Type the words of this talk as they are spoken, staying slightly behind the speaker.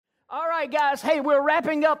All right, guys. Hey, we're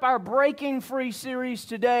wrapping up our Breaking Free series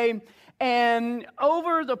today. And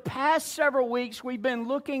over the past several weeks, we've been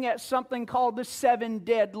looking at something called the 7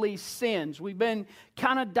 deadly sins. We've been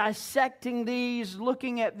kind of dissecting these,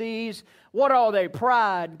 looking at these. What are they?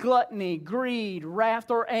 Pride, gluttony, greed, wrath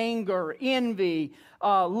or anger, envy,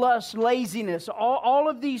 lust, laziness. All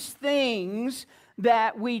of these things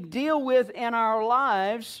that we deal with in our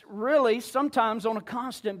lives, really, sometimes on a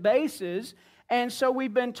constant basis. And so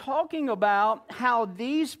we've been talking about how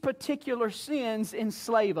these particular sins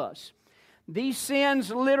enslave us. These sins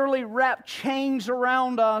literally wrap chains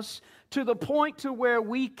around us to the point to where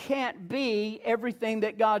we can't be everything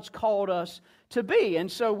that God's called us to be. And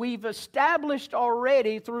so we've established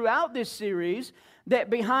already throughout this series that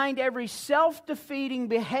behind every self-defeating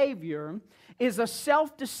behavior is a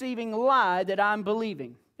self-deceiving lie that I'm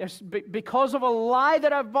believing. Because of a lie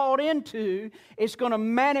that I've bought into, it's going to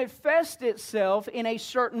manifest itself in a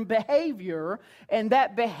certain behavior, and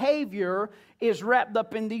that behavior is wrapped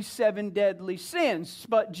up in these 7 deadly sins.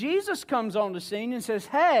 But Jesus comes on the scene and says,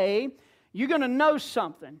 hey, you're going to know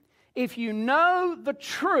something. If you know the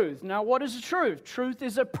truth, now what is the truth? Truth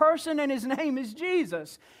is a person and his name is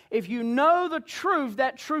Jesus. If you know the truth,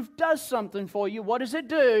 that truth does something for you. What does it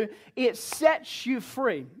do? It sets you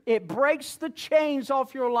free. It breaks the chains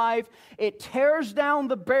off your life. It tears down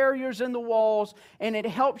the barriers and the walls, and it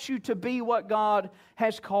helps you to be what God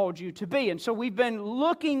has called you to be. And so we've been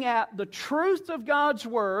looking at the truth of God's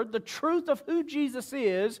Word, the truth of who Jesus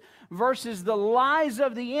is, versus the lies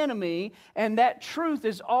of the enemy, and that truth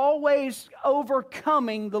is always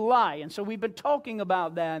overcoming the lie. And so we've been talking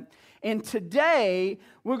about that. And today,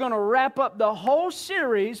 we're going to wrap up the whole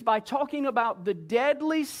series by talking about the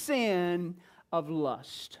deadly sin of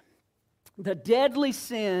lust. The deadly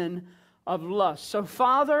sin of lust. So,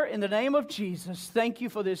 Father, in the name of Jesus, thank you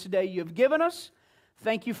for this day you've given us.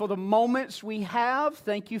 Thank you for the moments we have.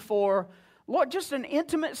 Thank you for, Lord, just an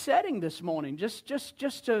intimate setting this morning. Just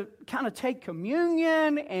to kind of take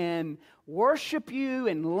communion and worship you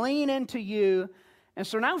and lean into you. And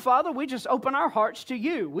so now, Father, we just open our hearts to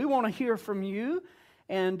you. We want to hear from you.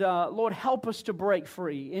 And, Lord, help us to break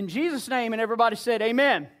free. In Jesus' name, and everybody said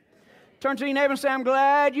amen. Turn to your neighbor and say, I'm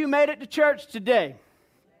glad you made it to church today.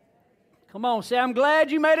 Come on, say, I'm glad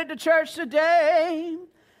you made it to church today.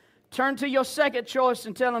 Turn to your second choice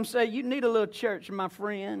and tell them, say, you need a little church, my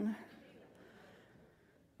friend.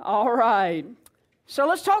 All right. So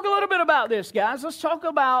let's talk a little bit about this, guys. Let's talk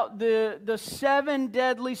about the 7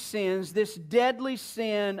 deadly sins, this deadly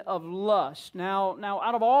sin of lust. Now,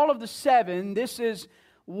 out of all of the 7, this is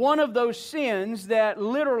one of those sins that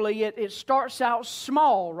literally it starts out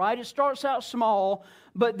small, right? It starts out small,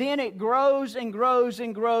 but then it grows and grows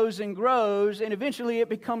and grows and grows, and eventually it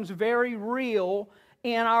becomes very real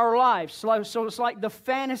in our lives. So it's like the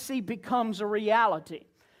fantasy becomes a reality.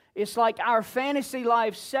 It's like our fantasy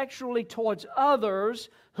life sexually towards others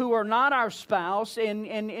who are not our spouse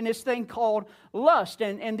in this thing called lust.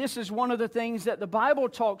 And this is one of the things that the Bible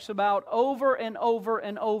talks about over and over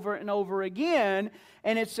and over and over again.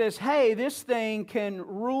 And it says, hey, this thing can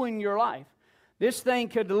ruin your life. This thing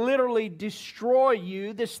could literally destroy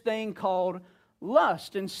you, this thing called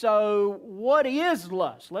lust. And so what is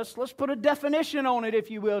lust? Let's put a definition on it,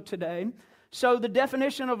 if you will, today. So the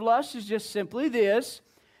definition of lust is just simply this.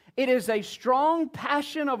 It is a strong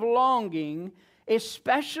passion of longing,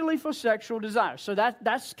 especially for sexual desire. So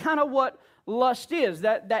that's kind of what lust is,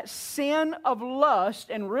 that sin of lust.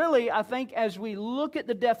 And really, I think as we look at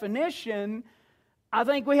the definition, I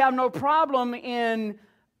think we have no problem in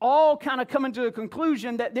all kind of coming to the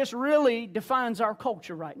conclusion that this really defines our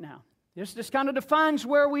culture right now. This kind of defines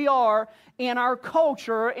where we are in our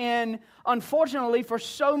culture, and unfortunately for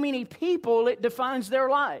so many people, it defines their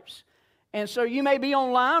lives. And so you may be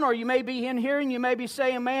online or you may be in here and you may be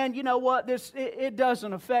saying, man, you know what, it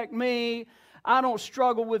doesn't affect me. I don't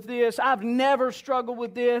struggle with this. I've never struggled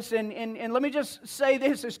with this. And let me just say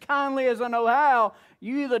this as kindly as I know how.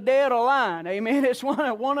 You either dead or lying. Amen. It's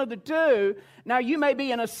one of the two. Now, you may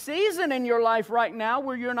be in a season in your life right now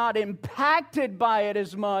where you're not impacted by it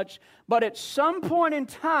as much. But at some point in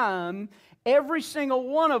time, every single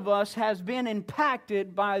one of us has been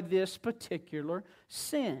impacted by this particular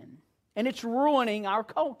sin. And it's ruining our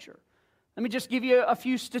culture. Let me just give you a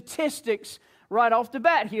few statistics right off the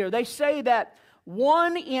bat here. They say that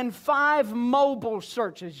 1 in 5 mobile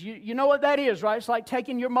searches, you know what that is, right? It's like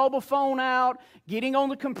taking your mobile phone out, getting on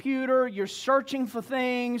the computer, you're searching for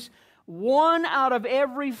things. 1 out of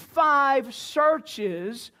every 5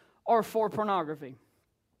 searches are for pornography.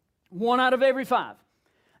 1 out of every 5.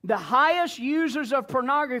 The highest users of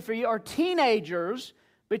pornography are teenagers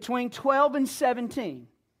between 12 and 17.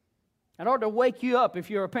 That ought to wake you up if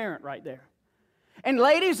you're a parent right there. And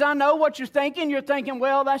ladies, I know what you're thinking. You're thinking,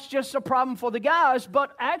 well, that's just a problem for the guys.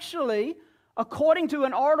 But actually, according to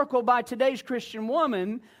an article by Today's Christian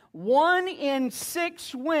Woman, 1 in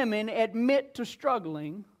 6 women admit to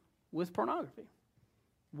struggling with pornography.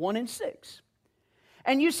 1 in 6.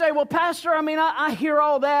 And you say, well, Pastor, I hear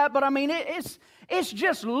all that, but it's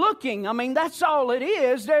just looking. That's all it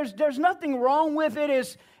is. There's nothing wrong with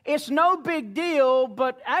it. It's no big deal.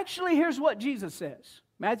 But actually, here's what Jesus says.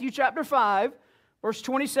 Matthew chapter 5, verse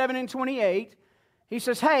 27 and 28. He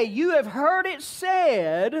says, hey, you have heard it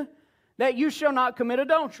said that you shall not commit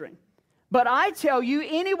adultery. But I tell you,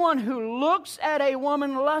 anyone who looks at a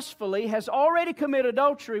woman lustfully has already committed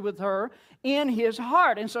adultery with her in his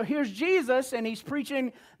heart. And so here's Jesus, and he's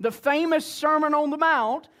preaching the famous Sermon on the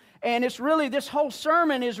Mount. And it's really, this whole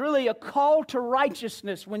sermon is really a call to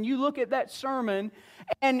righteousness when you look at that sermon.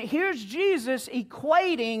 And here's Jesus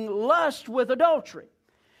equating lust with adultery.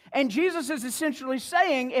 And Jesus is essentially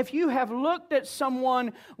saying, if you have looked at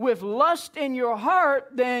someone with lust in your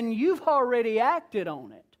heart, then you've already acted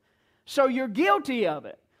on it. So you're guilty of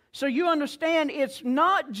it. So you understand it's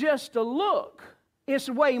not just a look. It's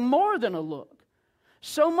way more than a look.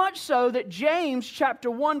 So much so that James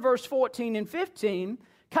chapter 1 verse 14 and 15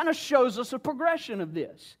 kind of shows us a progression of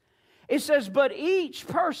this. It says, but each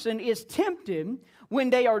person is tempted when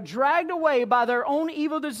they are dragged away by their own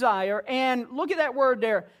evil desire. And look at that word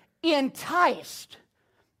there, enticed.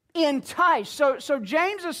 Enticed. So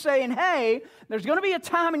James is saying, hey, there's going to be a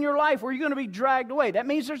time in your life where you're going to be dragged away. That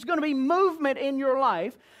means there's going to be movement in your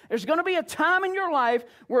life. There's going to be a time in your life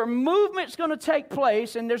where movement's going to take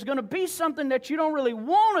place, and there's going to be something that you don't really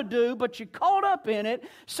want to do, but you're caught up in it,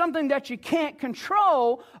 something that you can't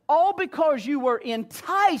control, all because you were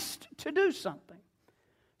enticed to do something.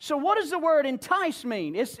 So what does the word entice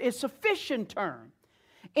mean? It's a fishing term.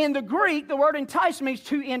 In the Greek, the word entice means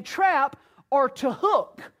to entrap or to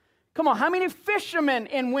hook. Come on, how many fishermen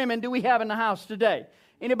and women do we have in the house today?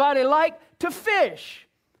 Anybody like to fish?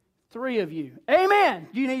 3 of you. Amen.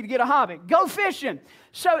 You need to get a hobby. Go fishing.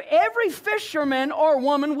 So every fisherman or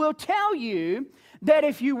woman will tell you that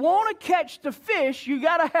if you want to catch the fish, you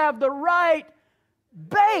got to have the right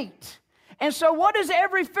bait. And so what does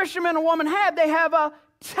every fisherman or woman have? They have a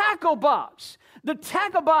tackle box. The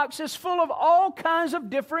tackle box is full of all kinds of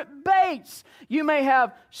different baits. You may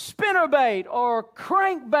have spinner bait or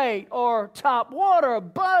crankbait or top water,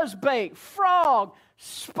 buzz bait, frog,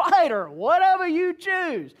 spider, whatever you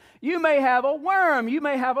choose. You may have a worm, you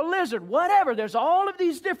may have a lizard, whatever. There's all of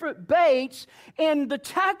these different baits in the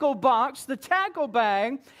tackle box, the tackle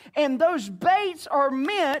bag, and those baits are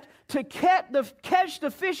meant to catch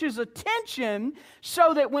the fish's attention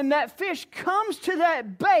so that when that fish comes to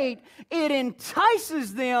that bait, it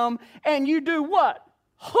entices them, and you do what?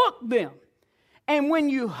 Hook them. And when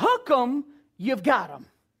you hook them, you've got them.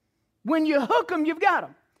 When you hook them, you've got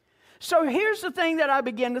them. So here's the thing that I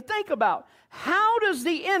begin to think about. How does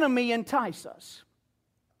the enemy entice us?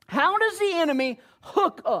 How does the enemy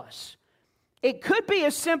hook us? It could be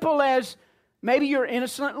as simple as maybe you're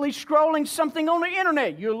innocently scrolling something on the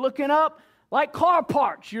internet. You're looking up like car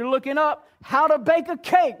parts. You're looking up how to bake a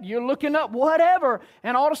cake. You're looking up whatever.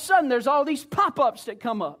 And all of a sudden there's all these pop-ups that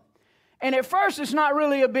come up. And at first it's not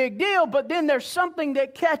really a big deal, but then there's something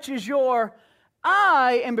that catches your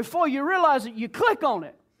eye, and before you realize it, you click on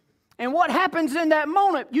it. And what happens in that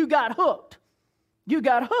moment? You got hooked. You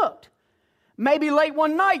got hooked. Maybe late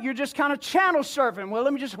one night, you're just kind of channel surfing. Well,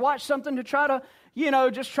 let me just watch something to try to,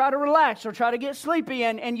 just try to relax or try to get sleepy.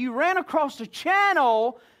 And you ran across the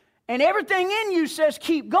channel, and everything in you says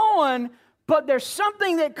keep going, but there's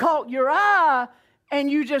something that caught your eye, and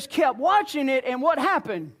you just kept watching it, and what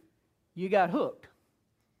happened? You got hooked.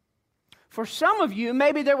 For some of you,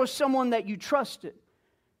 maybe there was someone that you trusted,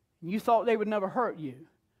 and you thought they would never hurt you.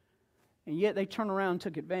 And yet they turned around and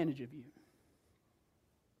took advantage of you.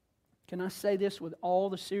 Can I say this with all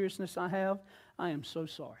the seriousness I have? I am so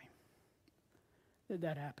sorry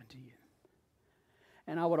that happened to you.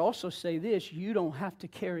 And I would also say this, you don't have to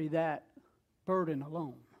carry that burden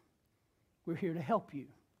alone. We're here to help you.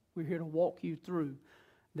 We're here to walk you through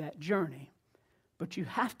that journey. But you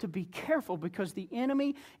have to be careful because the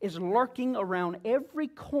enemy is lurking around every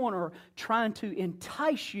corner trying to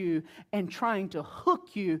entice you and trying to hook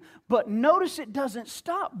you. But notice it doesn't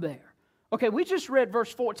stop there. Okay, we just read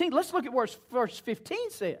verse 14. Let's look at what verse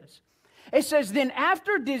 15 says. It says, then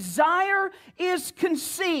after desire is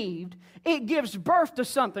conceived, it gives birth to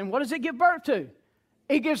something. What does it give birth to?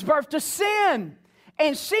 It gives birth to sin.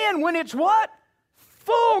 And sin, when it's what?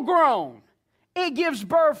 Full grown. it gives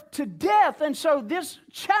birth to death. And so this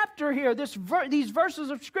chapter here, these verses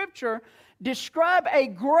of Scripture describe a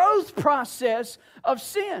growth process of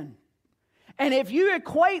sin. And if you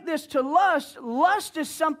equate this to lust, lust is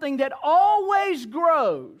something that always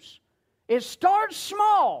grows. It starts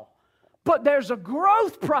small, but there's a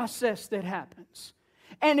growth process that happens.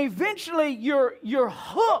 And eventually you're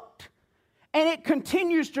hooked, and it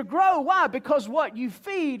continues to grow. Why? Because what you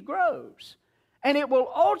feed grows. And it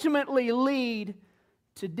will ultimately lead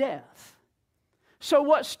to death. So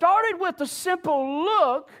what started with a simple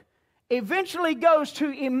look eventually goes to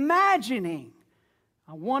imagining.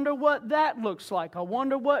 I wonder what that looks like. I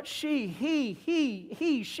wonder what she,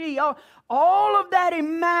 she, all of that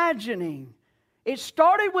imagining. It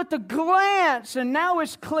started with a glance, and now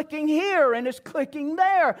it's clicking here and it's clicking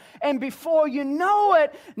there. And before you know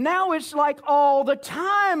it, now it's like all the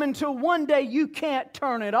time until one day you can't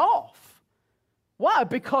turn it off. Why?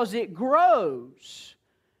 Because it grows.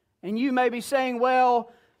 And you may be saying,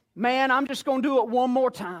 well, man, I'm just going to do it one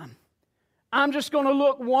more time. I'm just going to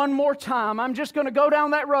look one more time. I'm just going to go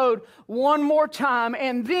down that road one more time,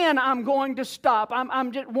 and then I'm going to stop.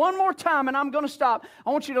 I'm just one more time, and I'm going to stop. I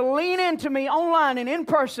want you to lean into me online and in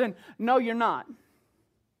person. No, you're not.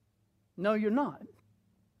 No, you're not.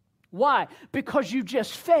 Why? Because you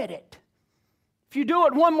just fed it. If you do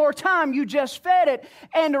it one more time, you just fed it.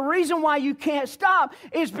 And the reason why you can't stop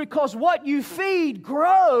is because what you feed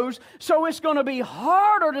grows, so it's going to be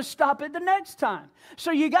harder to stop it the next time.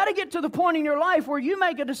 So you got to get to the point in your life where you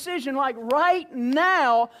make a decision like right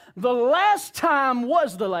now, the last time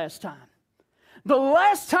was the last time. The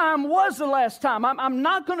last time was the last time. I'm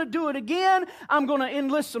not going to do it again. I'm going to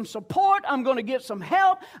enlist some support. I'm going to get some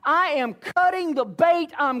help. I am cutting the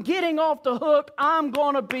bait. I'm getting off the hook. I'm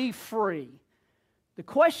going to be free. The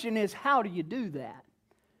question is, how do you do that?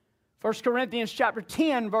 1 Corinthians chapter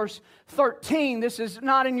 10, verse 13. This is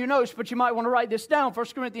not in your notes, but you might want to write this down. 1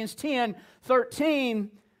 Corinthians 10, 13.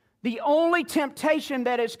 The only temptation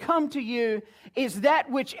that has come to you is that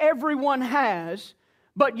which everyone has,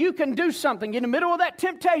 but you can do something. In the middle of that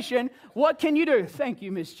temptation, what can you do? Thank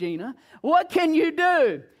you, Miss Gina. What can you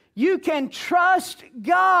do? You can trust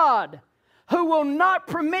God, who will not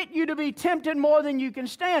permit you to be tempted more than you can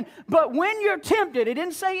stand. But when you're tempted, it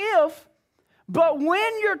didn't say if, but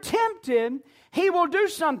when you're tempted, He will do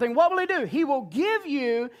something. What will He do? He will give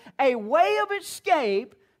you a way of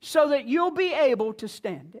escape so that you'll be able to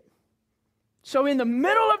stand it. So in the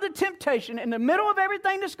middle of the temptation, in the middle of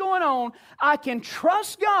everything that's going on, I can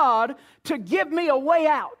trust God to give me a way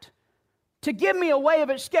out, to give me a way of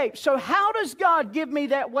escape. So how does God give me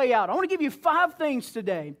that way out? I want to give you 5 things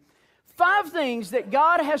today. 5 things that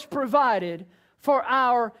God has provided for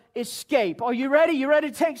our escape. Are you ready? You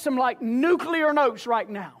ready to take some like nuclear notes right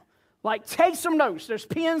now? Like take some notes. There's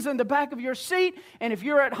pens in the back of your seat, and if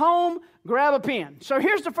you're at home, grab a pen. So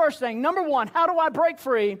here's the first thing. Number 1, how do I break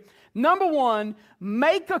free? Number 1,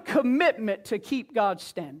 make a commitment to keep God's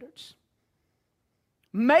standards.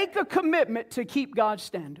 Make a commitment to keep God's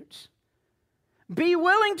standards. Be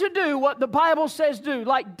willing to do what the Bible says do.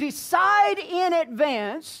 Like decide in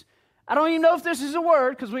advance. I don't even know if this is a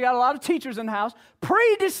word because we got a lot of teachers in the house.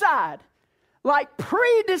 Pre-decide. Like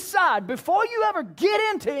pre-decide. Before you ever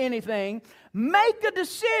get into anything, make a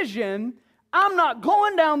decision. I'm not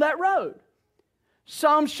going down that road.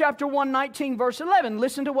 Psalms chapter 119, verse 11.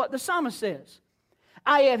 Listen to what the psalmist says.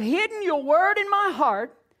 I have hidden your word in my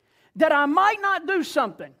heart that I might not do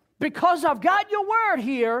something. Because I've got your word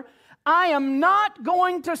here, I am not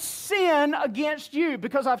going to sin against you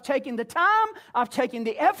because I've taken the time, I've taken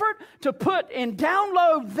the effort to put and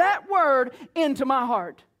download that word into my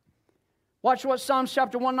heart. Watch what Psalms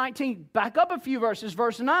chapter 119, back up a few verses,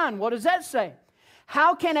 verse 9. What does that say?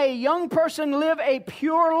 How can a young person live a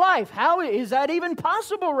pure life? How is that even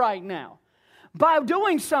possible right now? By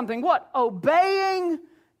doing something, what? Obeying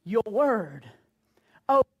your word.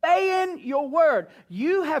 Obeying your word.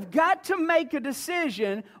 You have got to make a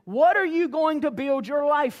decision. What are you going to build your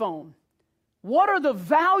life on? What are the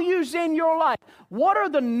values in your life? What are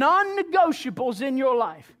the non-negotiables in your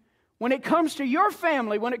life? When it comes to your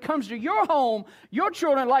family, when it comes to your home, your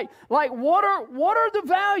children, like what are the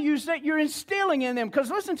values that you're instilling in them? Because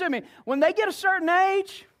listen to me, when they get a certain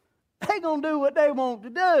age, they're going to do what they want to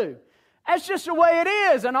do. That's just the way it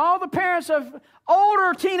is. And all the parents of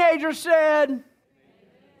older teenagers said,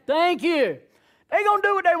 thank you. They're going to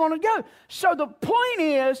do what they want to do. So the point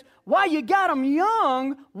is, while you got them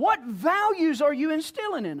young, what values are you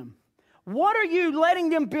instilling in them? What are you letting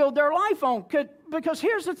them build their life on? Because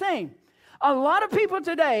here's the thing. A lot of people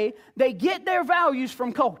today, they get their values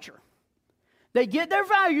from culture. They get their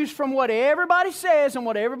values from what everybody says and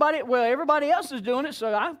what everybody else is doing it,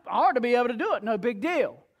 so I ought to be able to do it. No big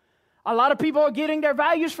deal. A lot of people are getting their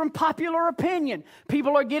values from popular opinion.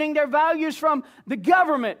 People are getting their values from the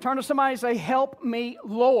government. Turn to somebody and say, help me,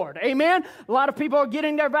 Lord. Amen? A lot of people are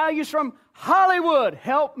getting their values from Hollywood.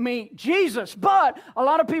 Help me, Jesus. But a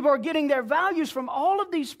lot of people are getting their values from all of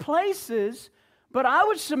these places. But I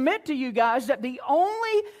would submit to you guys that the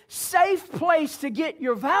only safe place to get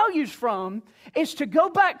your values from is to go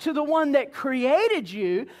back to the one that created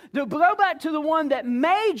you, to go back to the one that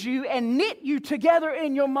made you and knit you together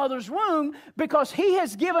in your mother's womb, because He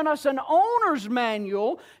has given us an owner's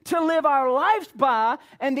manual to live our lives by,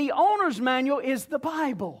 and the owner's manual is the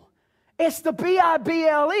Bible. It's the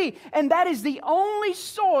Bible, and that is the only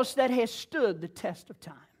source that has stood the test of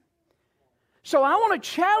time. So I want to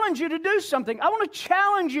challenge you to do something. I want to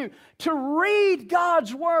challenge you to read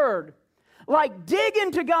God's Word. Like, dig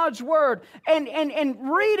into God's Word and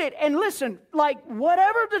read it and listen. Like,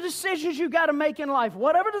 whatever the decisions you got to make in life,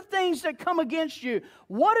 whatever the things that come against you,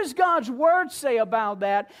 what does God's Word say about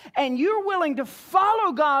that? And you're willing to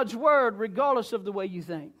follow God's Word regardless of the way you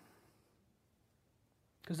think.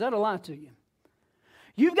 Because that'll lie to you.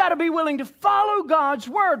 You've got to be willing to follow God's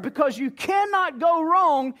Word, because you cannot go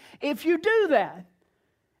wrong if you do that.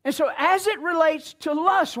 And so as it relates to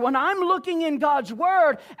lust, when I'm looking in God's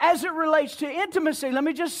Word, as it relates to intimacy, let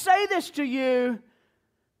me just say this to you.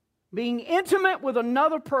 Being intimate with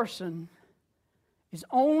another person is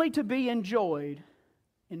only to be enjoyed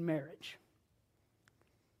in marriage.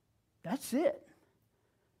 That's it.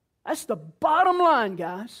 That's the bottom line,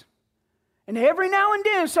 guys. And every now and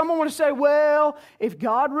then someone want to say, well, if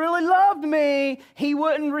God really loved me, He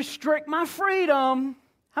wouldn't restrict my freedom.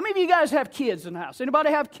 How many of you guys have kids in the house? Anybody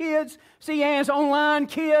have kids? See hands online,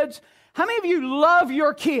 kids. How many of you love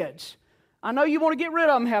your kids? I know you want to get rid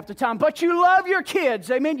of them half the time, but you love your kids.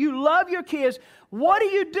 Amen. You love your kids. What do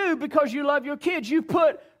you do because you love your kids? You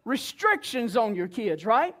put restrictions on your kids,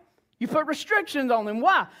 right? You put restrictions on them.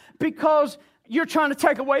 Why? Because you're trying to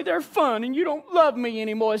take away their fun and you don't love me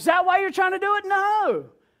anymore. Is that why you're trying to do it? No.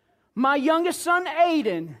 My youngest son,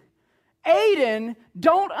 Aiden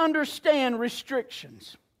don't understand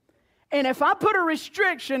restrictions. And if I put a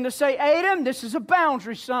restriction to say, Aiden, this is a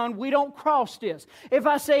boundary, son, we don't cross this. If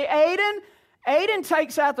I say, Aiden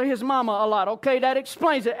takes after his mama a lot. Okay, that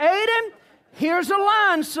explains it. Aiden, here's a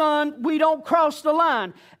line, son, we don't cross the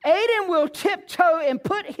line. Aiden will tiptoe and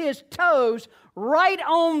put his toes right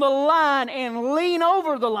on the line and lean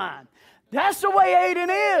over the line. That's the way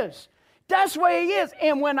Aiden is. That's the way he is.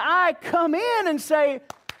 And when I come in and say,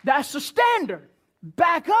 that's the standard,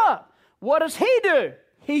 back up, what does he do?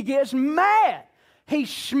 He gets mad. He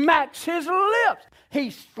smacks his lips.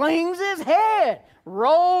 He slings his head,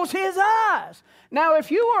 rolls his eyes. Now,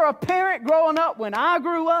 if you were a parent growing up when I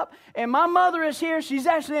grew up, and my mother is here, she's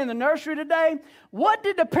actually in the nursery today, what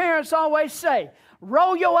did the parents always say?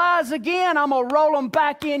 Roll your eyes again, I'm going to roll them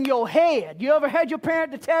back in your head. You ever had your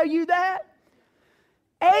parent to tell you that?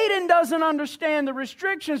 Aiden doesn't understand the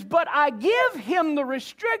restrictions, but I give him the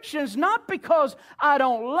restrictions not because I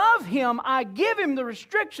don't love him. I give him the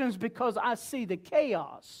restrictions because I see the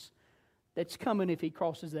chaos that's coming if he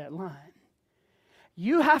crosses that line.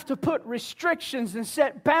 You have to put restrictions and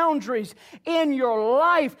set boundaries in your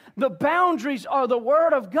life. The boundaries are the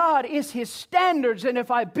Word of God, is His standards. And if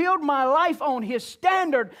I build my life on His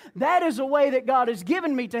standard, that is a way that God has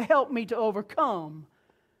given me to help me to overcome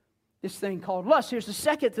this thing called lust. Here's the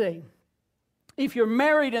second thing. If you're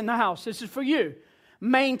married in the house, this is for you.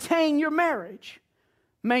 Maintain your marriage.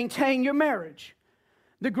 Maintain your marriage.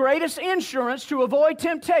 The greatest insurance to avoid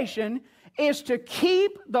temptation is to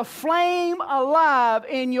keep the flame alive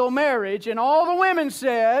in your marriage. And all the women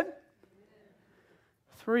said,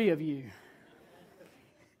 3 of you.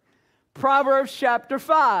 Proverbs chapter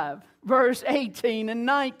 5, verse 18 and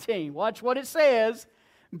 19. Watch what it says.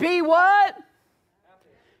 Be what?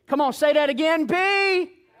 Come on, say that again.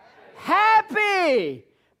 Be happy.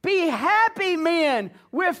 Be happy, men,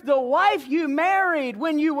 with the wife you married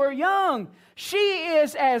when you were young. She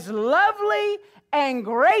is as lovely and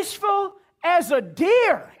graceful as a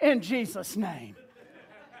deer in Jesus' name.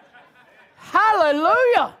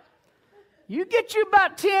 Hallelujah. You get you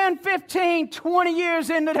about 10, 15, 20 years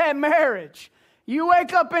into that marriage. You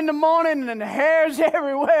wake up in the morning and the hair's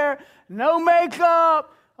everywhere, no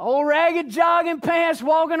makeup, old ragged jogging pants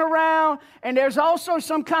walking around, and there's also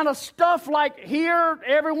some kind of stuff like here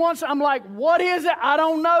every once. I'm like, what is it? I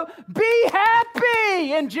don't know. Be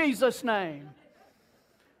happy in Jesus' name.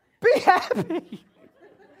 Be happy.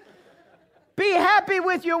 Be happy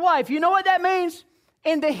with your wife. You know what that means?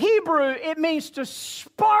 In the Hebrew, it means to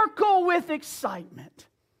sparkle with excitement.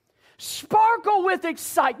 Sparkle with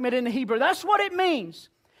excitement in the Hebrew. That's what it means.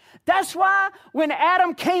 That's why when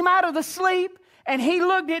Adam came out of the sleep and he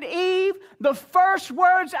looked at Eve, the first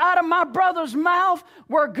words out of my brother's mouth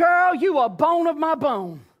were, "Girl, you a bone of my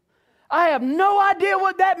bone." I have no idea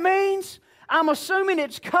what that means. I'm assuming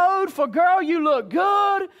it's code for, "Girl, you look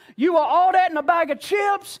good. You are all that in a bag of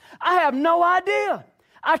chips." I have no idea.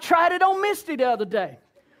 I tried it on Misty the other day.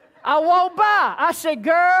 I walked by. I said,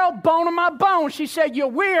 "Girl, bone of my bone." She said, "You're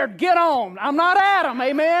weird. Get on." I'm not Adam.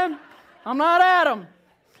 Amen. I'm not Adam.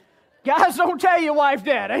 Guys, don't tell your wife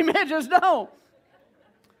that. Amen. Just don't.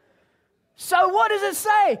 So what does it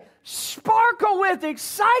say? Sparkle with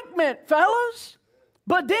excitement, fellas.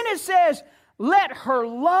 But then it says, let her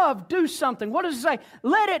love do something. What does it say?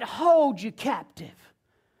 Let it hold you captive.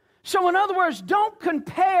 So in other words, don't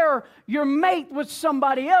compare your mate with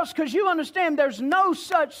somebody else, because you understand there's no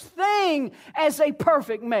such thing as a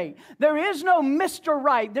perfect mate. There is no Mr.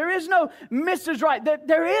 Right. There is no Mrs. Right.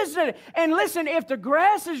 There isn't. And listen, if the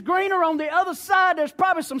grass is greener on the other side, there's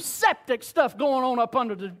probably some septic stuff going on up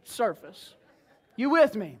under the surface. You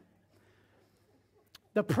with me?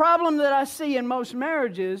 The problem that I see in most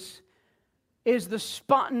marriages is the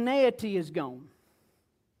spontaneity is gone.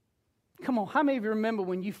 Come on, how many of you remember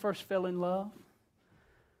when you first fell in love?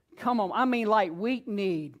 Come on, I mean like weak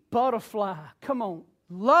kneed, butterfly. Come on,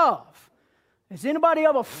 love. Has anybody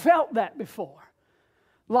ever felt that before?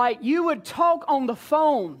 Like you would talk on the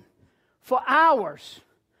phone for hours,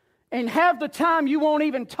 and half the time you weren't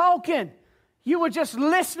even talking. You were just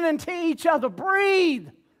listening to each other breathe.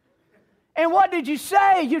 And what did you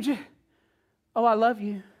say? You just, "Oh, I love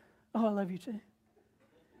you. Oh, I love you too."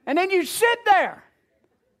 And then you sit there.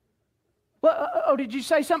 "Well, did you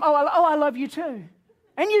say something? Oh, I love you too."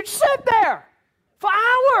 And you'd sit there for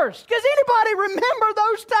hours. Does anybody remember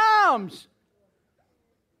those times?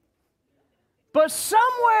 But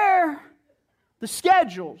somewhere, the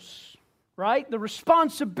schedules, right? The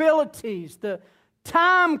responsibilities, the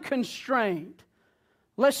time constraint.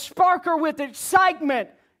 Let's sparkle with excitement.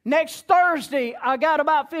 Next Thursday, I got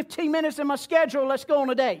about 15 minutes in my schedule. Let's go on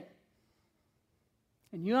a date.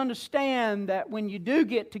 And you understand that when you do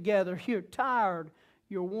get together, you're tired,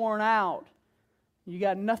 you're worn out, you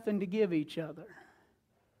got nothing to give each other.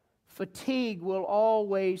 Fatigue will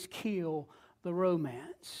always kill the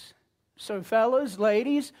romance. So fellas,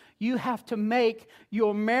 ladies, you have to make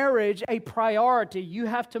your marriage a priority. You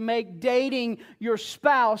have to make dating your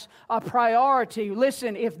spouse a priority.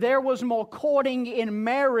 Listen, if there was more courting in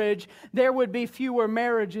marriage, there would be fewer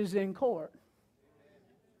marriages in court.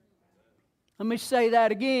 Let me say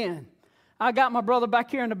that again. I got my brother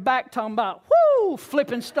back here in the back talking about,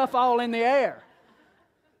 flipping stuff all in the air.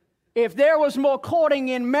 If there was more courting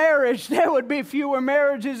in marriage, there would be fewer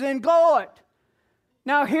marriages in court.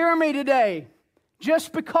 Now hear me today.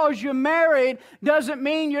 Just because you're married doesn't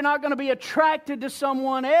mean you're not going to be attracted to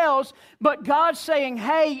someone else. But God's saying,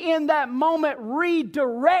 hey, in that moment,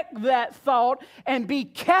 redirect that thought and be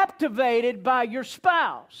captivated by your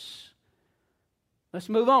spouse. Let's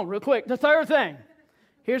move on real quick. The third thing.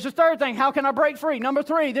 Here's the third thing. How can I break free? Number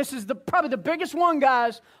 3. This is probably the biggest one,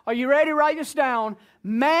 guys. Are you ready? Write this down.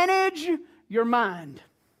 Manage your mind.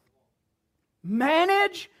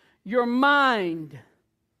 Manage your mind.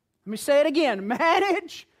 Let me say it again.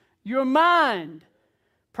 Manage your mind.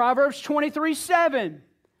 Proverbs 23:7.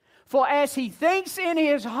 For as he thinks in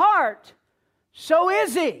his heart, so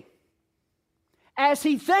is he. As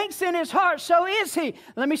he thinks in his heart, so is he.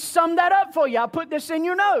 Let me sum that up for you. I'll put this in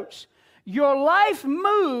your notes. Your life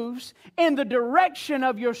moves in the direction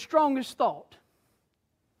of your strongest thought.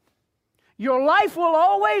 Your life will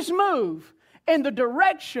always move in the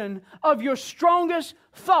direction of your strongest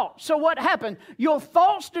thought. So what happened? Your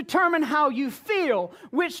thoughts determine how you feel,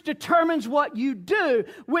 which determines what you do,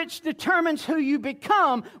 which determines who you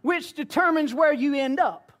become, which determines where you end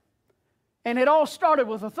up. And it all started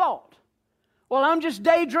with a thought. Well, I'm just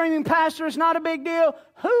daydreaming, Pastor. It's not a big deal.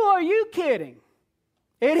 Who are you kidding?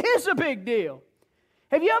 It is a big deal.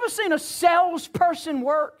 Have you ever seen a salesperson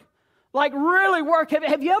work? Like really work?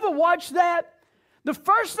 Have you ever watched that? The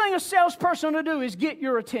first thing a salesperson will do is get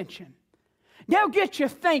your attention. They'll get you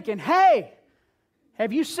thinking, hey,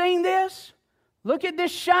 have you seen this? Look at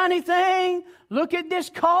this shiny thing. Look at this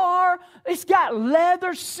car. It's got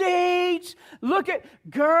leather seats. Look at,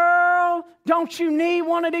 girl, don't you need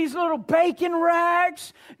one of these little bacon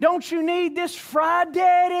racks? Don't you need this Fry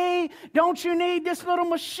Daddy? Don't you need this little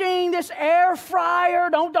machine, this air fryer?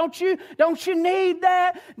 Don't you need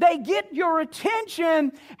that? They get your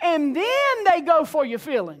attention, and then they go for your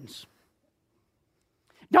feelings.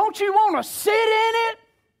 Don't you want to sit in it?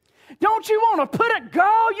 Don't you want to put it?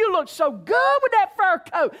 Girl, you look so good with that fur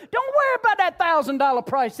coat. Don't worry about that $1,000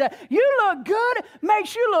 price tag. You look good.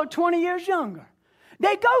 Makes you look 20 years younger.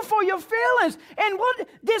 They go for your feelings. And what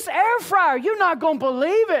this air fryer, you're not going to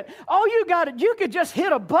believe it. All you could just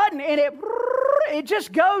hit a button and it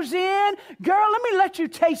just goes in. Girl, let me let you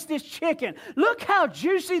taste this chicken. Look how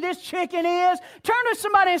juicy this chicken is. Turn to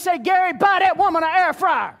somebody and say, Gary, buy that woman an air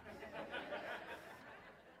fryer.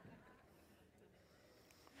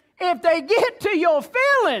 If they get to your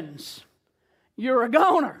feelings, you're a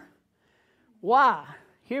goner. Why?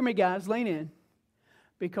 Hear me, guys. Lean in.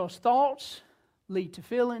 Because thoughts lead to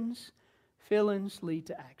feelings. Feelings lead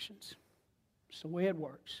to actions. It's the way it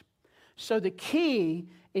works. So the key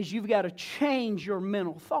is you've got to change your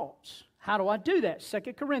mental thoughts. How do I do that?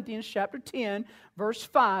 2 Corinthians chapter 10, verse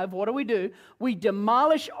 5. What do? We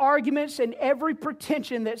demolish arguments and every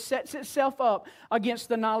pretension that sets itself up against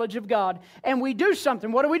the knowledge of God. And we do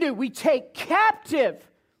something. What do? We take captive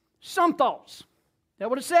some thoughts. Is that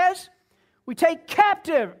what it says? We take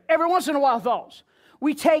captive every once in a while thoughts.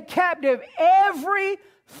 We take captive every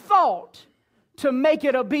thought to make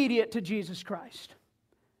it obedient to Jesus Christ.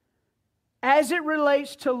 As it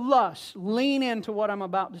relates to lust, lean into what I'm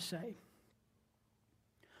about to say.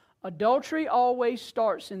 Adultery always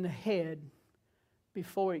starts in the head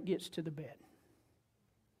before it gets to the bed.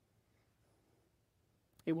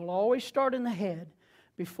 It will always start in the head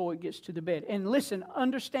before it gets to the bed. And listen,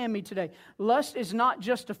 understand me today. Lust is not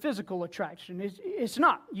just a physical attraction. It's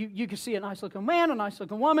not. You can see a nice-looking man, a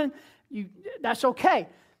nice-looking woman. That's okay.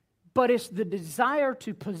 But it's the desire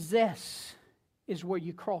to possess is where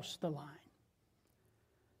you cross the line.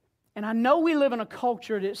 And I know we live in a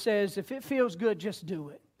culture that says, if it feels good, just do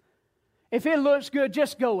it. If it looks good,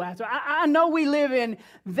 just go after it. I know we live in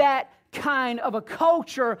that kind of a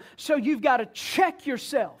culture, so you've got to check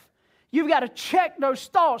yourself. You've got to check those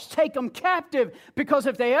thoughts, take them captive, because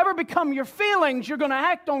if they ever become your feelings, you're going to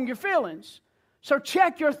act on your feelings. So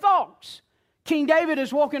check your thoughts. King David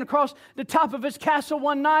is walking across the top of his castle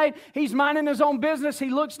one night. He's minding his own business.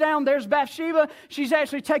 He looks down. There's Bathsheba. She's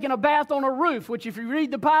actually taking a bath on a roof, which if you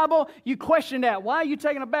read the Bible, you question that. Why are you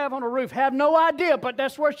taking a bath on a roof? Have no idea, but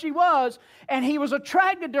that's where she was. And he was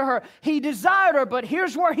attracted to her. He desired her, but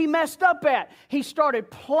here's where he messed up at. He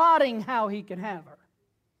started plotting how he could have her.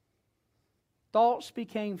 Thoughts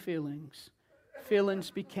became feelings.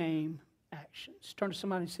 Feelings became actions. Turn to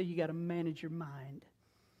somebody and say, you got to manage your mind.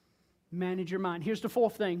 Manage your mind. Here's the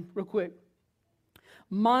fourth thing, real quick.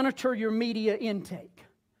 Monitor your media intake.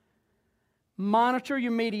 Monitor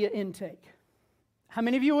your media intake. How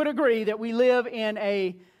many of you would agree that we live in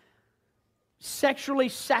a sexually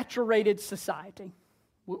saturated society?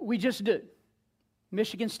 We just do.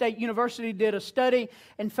 Michigan State University did a study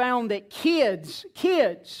and found that kids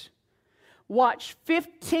watch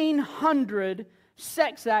 1,500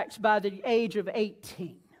 sex acts by the age of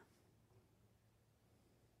 18.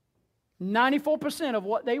 94% of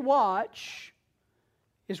what they watch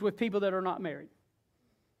is with people that are not married.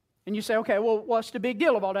 And you say, okay, well, what's the big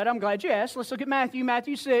deal of all that? I'm glad you asked. Let's look at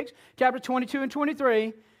Matthew 6, chapter 22 and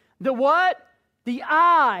 23. The what? The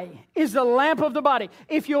eye is the lamp of the body.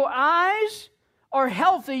 If your eyes are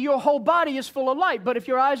healthy, your whole body is full of light. But if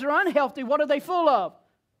your eyes are unhealthy, what are they full of?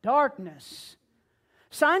 Darkness.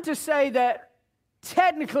 Scientists say that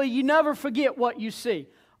technically you never forget what you see.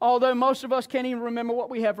 Although most of us can't even remember what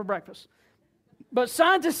we had for breakfast. But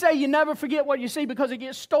scientists say you never forget what you see because it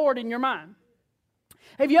gets stored in your mind.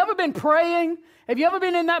 Have you ever been praying? Have you ever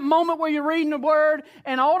been in that moment where you're reading the Word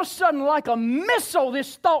and all of a sudden, like a missile,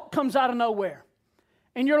 this thought comes out of nowhere?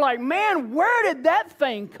 And you're like, man, where did that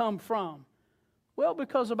thing come from? Well,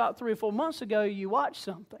 because about 3 or 4 months ago, you watched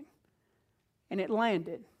something and it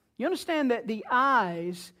landed. You understand that the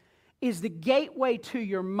eyes is the gateway to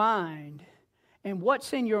your mind. And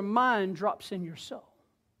what's in your mind drops in your soul.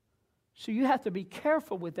 So you have to be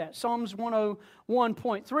careful with that. Psalms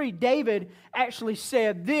 101.3, David actually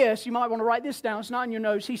said this. You might want to write this down. It's not in your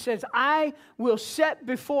notes. He says, I will set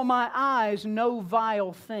before my eyes no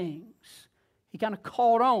vile things. He kind of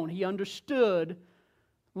caught on. He understood,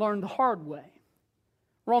 learned the hard way.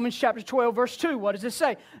 Romans chapter 12, verse 2, what does it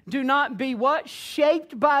say? Do not be what?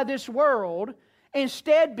 Shaped by this world.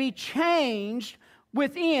 Instead, be changed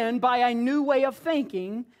within by a new way of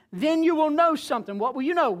thinking, then you will know something. What will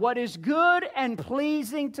you know? What is good and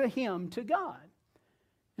pleasing to Him, to God.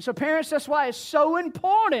 And so parents, that's why it's so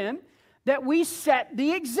important that we set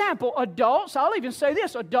the example. Adults, I'll even say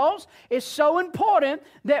this, adults, it's so important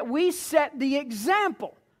that we set the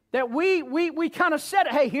example. That we kind of set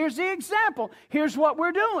it, hey, here's the example. Here's what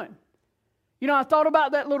we're doing. You know, I thought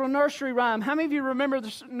about that little nursery rhyme. How many of you remember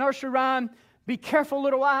the nursery rhyme, be careful,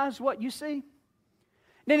 little eyes, what you see?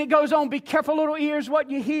 Then it goes on, be careful, little ears, what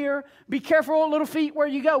you hear. Be careful, little feet, where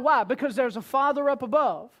you go. Why? Because there's a Father up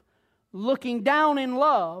above looking down in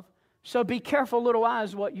love. So be careful, little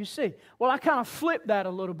eyes, what you see. Well, I kind of flipped that a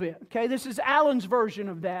little bit, okay? This is Alan's version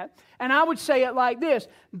of that. And I would say it like this.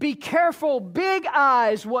 Be careful, big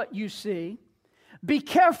eyes, what you see. Be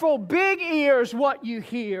careful, big ears, what you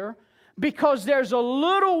hear. Because there's a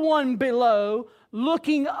little one below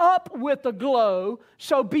looking up with a glow.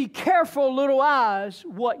 So be careful, little eyes,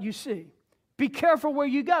 what you see. Be careful where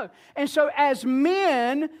you go. And so as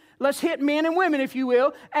men, let's hit men and women, if you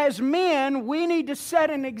will. As men, we need to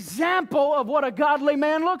set an example of what a godly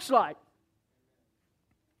man looks like.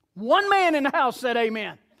 One man in the house said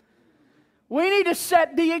amen. We need to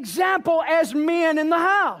set the example as men in the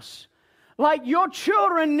house. Like your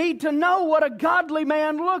children need to know what a godly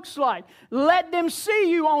man looks like. Let them see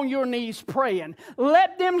you on your knees praying.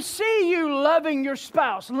 Let them see you loving your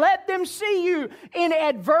spouse. Let them see you in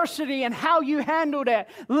adversity and how you handle that.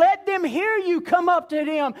 Let them hear you come up to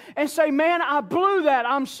them and say, man, I blew that.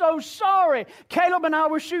 I'm so sorry. Caleb and I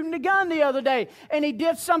were shooting the gun the other day, and he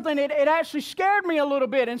did something. It actually scared me a little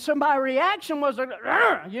bit, and so my reaction was, like,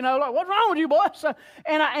 what's wrong with you, boy? So,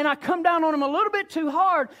 and I come down on him a little bit too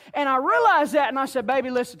hard, and I realized that, and I said, baby,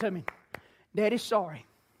 listen to me. Daddy's sorry.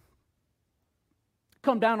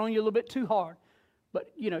 Come down on you a little bit too hard.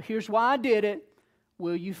 But, here's why I did it.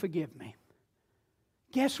 Will you forgive me?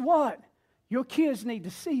 Guess what? Your kids need to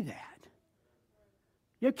see that.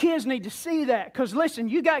 Your kids need to see that. Because listen,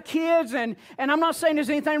 you got kids, and I'm not saying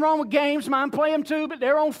there's anything wrong with games. Mine play them too, but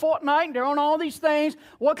they're on Fortnite, and they're on all these things.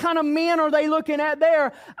 What kind of men are they looking at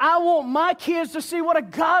there? I want my kids to see what a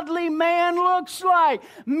godly man looks like.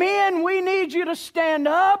 Men, we need you to stand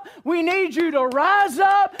up. We need you to rise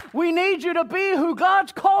up. We need you to be who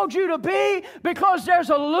God's called you to be, because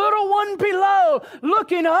there's a little one below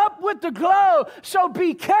looking up with the glow. So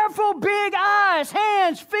be careful, big eyes,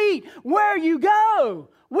 hands, feet, where you go.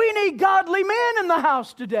 We need godly men in the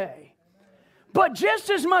house today. But just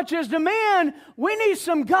as much as the men, we need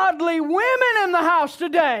some godly women in the house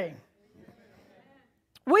today.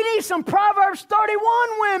 We need some Proverbs 31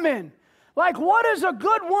 women. Like, what does a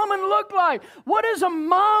good woman look like? What does a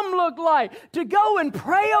mom look like? To go and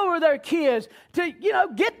pray over their kids. To,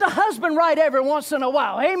 get the husband right every once in a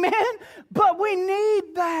while. Amen? But we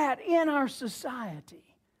need that in our society.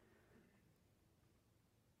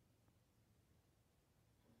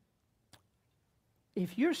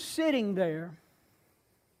 If you're sitting there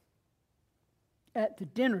at the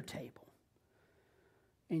dinner table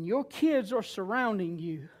and your kids are surrounding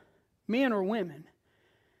you, men or women,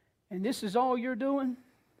 and this is all you're doing,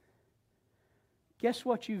 guess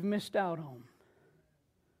what you've missed out on?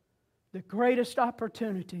 The greatest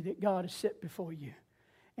opportunity that God has set before you,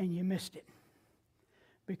 and you missed it.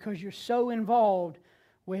 Because you're so involved.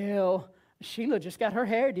 Well, Sheila just got her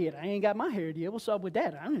hair did. I ain't got my hair did. What's up with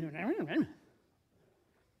that?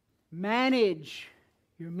 Manage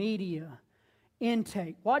your media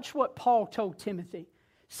intake. Watch what Paul told Timothy.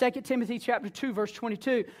 2 Timothy chapter 2, verse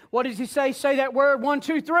 22. What does he say? Say that word. 1,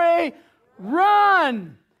 2, 3.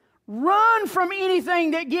 Run. Run from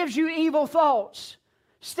anything that gives you evil thoughts.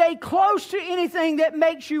 Stay close to anything that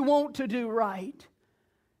makes you want to do right.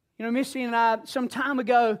 Missy and I, some time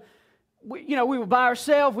ago, we were by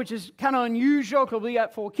ourselves, which is kind of unusual because we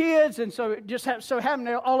got 4 kids, and so it just so happened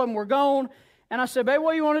that all of them were gone. And I said, babe,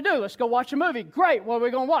 what do you want to do? Let's go watch a movie. Great. What are we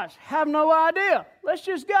going to watch? Have no idea. Let's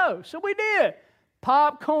just go. So we did.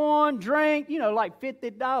 Popcorn, drink, like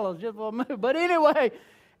 $50 just for a movie. But anyway,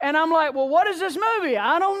 and I'm like, well, what is this movie?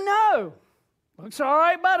 I don't know. Looks all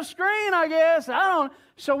right by the screen, I guess. I don't.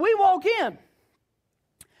 So we walk in.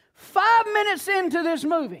 5 minutes into this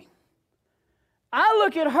movie, I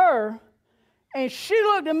look at her, and she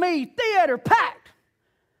looked at me, theater packed.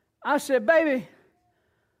 I said, baby,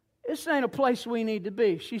 this ain't a place we need to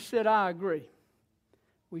be. She said, I agree.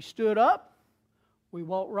 We stood up. We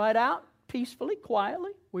walked right out peacefully,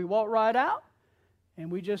 quietly. We walked right out,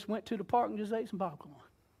 and we just went to the park and just ate some popcorn.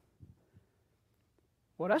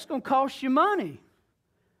 Well, that's going to cost you money.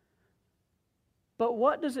 But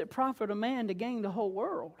what does it profit a man to gain the whole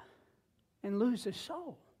world and lose his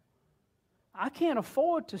soul? I can't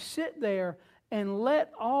afford to sit there and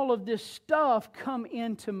let all of this stuff come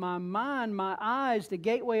into my mind, my eyes, the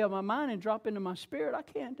gateway of my mind, and drop into my spirit. I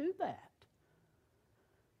can't do that.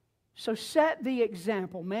 So set the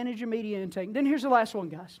example. Manage your media intake. Then here's the last one,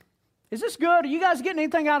 guys. Is this good? Are you guys getting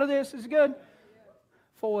anything out of this? Is it good?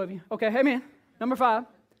 4 of you. Okay, amen. Number 5.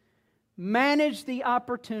 Manage the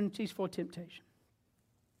opportunities for temptation.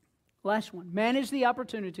 Last one, manage the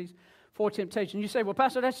opportunities for temptation. You say, well,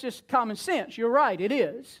 Pastor, that's just common sense. You're right, it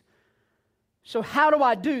is. So how do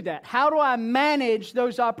I do that? How do I manage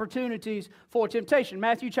those opportunities for temptation?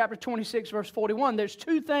 Matthew chapter 26, verse 41. There's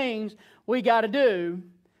two things we got to do.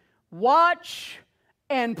 Watch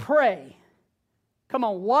and pray. Come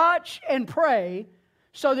on, watch and pray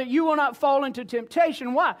so that you will not fall into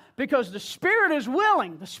temptation. Why? Because the Spirit is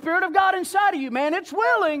willing. The Spirit of God inside of you, man, it's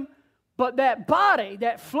willing. But that body,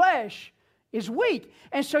 that flesh, is weak.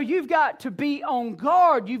 And so you've got to be on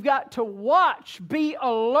guard. You've got to watch, be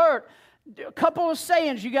alert. A couple of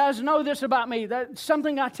sayings, you guys know this about me. That's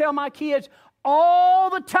something I tell my kids all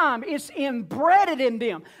the time. It's embedded in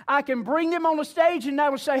them. I can bring them on the stage and they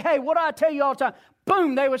will say, hey, what do I tell you all the time?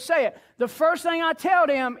 Boom, they would say it. The first thing I tell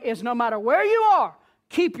them is no matter where you are,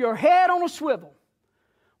 keep your head on a swivel.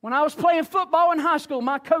 When I was playing football in high school,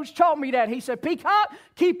 my coach taught me that. He said, Peacock,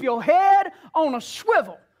 keep your head on a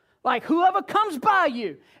swivel. Like whoever comes by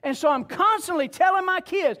you. And so I'm constantly telling my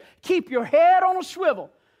kids, keep your head on a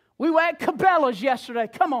swivel. We were at Cabela's yesterday.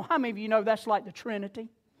 Come on, how many of you know that's like the Trinity?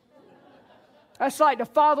 That's like the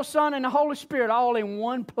Father, Son, and the Holy Spirit all in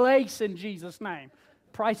one place in Jesus' name.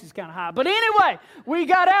 Price is kind of high. But anyway, we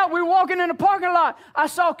got out. We were walking in the parking lot. I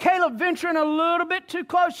saw Caleb venturing a little bit too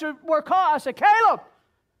close to where Carl. I said, Caleb,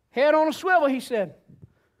 head on a swivel. He said,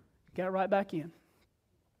 got right back in.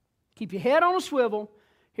 Keep your head on a swivel.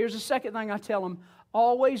 Here's the second thing I tell them.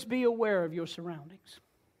 Always be aware of your surroundings.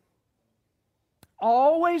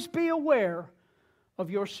 Always be aware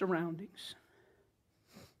of your surroundings.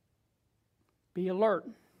 Be alert.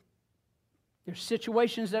 There's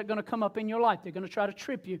situations that are going to come up in your life. They're going to try to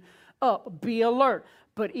trip you up. Be alert.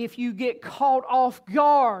 But if you get caught off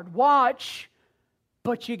guard, watch,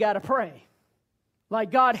 but you got to pray.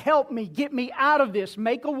 Like, God, help me, get me out of this,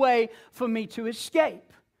 make a way for me to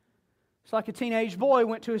escape. It's like a teenage boy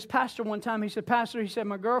went to his pastor one time. He said, Pastor, he said,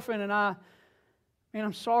 my girlfriend and I, man,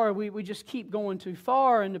 I'm sorry, we just keep going too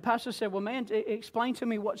far. And the pastor said, well, man, explain to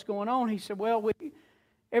me what's going on. He said, well,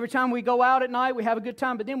 every time we go out at night, we have a good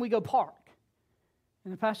time, but then we go park.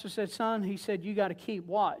 And the pastor said, son, he said, you got to keep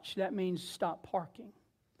watch. That means stop parking.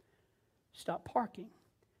 Stop parking.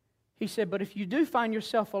 He said, but if you do find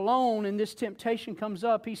yourself alone and this temptation comes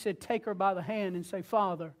up, he said, take her by the hand and say,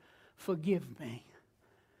 Father, forgive me.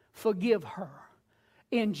 Forgive her.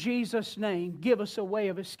 In Jesus' name, give us a way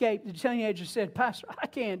of escape. The teenager said, Pastor, I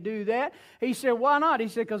can't do that. He said, why not? He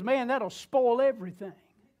said, because, man, that'll spoil everything.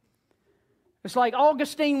 It's like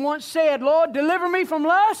Augustine once said, Lord, deliver me from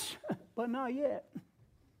lust, but not yet.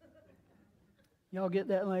 Y'all get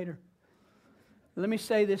that later. Let me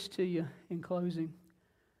say this to you in closing.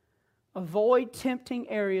 Avoid tempting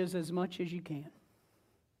areas as much as you can.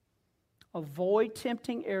 Avoid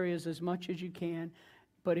tempting areas as much as you can.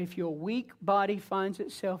 But if your weak body finds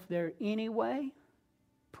itself there anyway,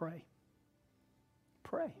 pray.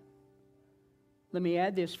 Pray. Let me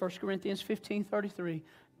add this, 1 Corinthians 15:33.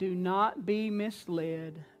 Do not be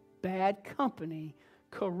misled. Bad company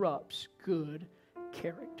corrupts good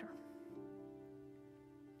character.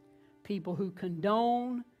 People who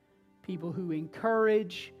condone, people who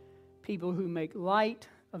encourage, people who make light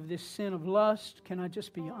of this sin of lust. Can I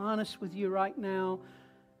just be honest with you right now?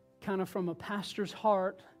 Kind of from a pastor's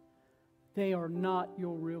heart, they are not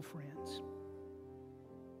your real friends.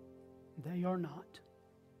 They are not.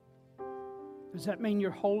 Does that mean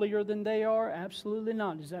you're holier than they are? Absolutely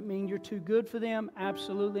not. Does that mean you're too good for them?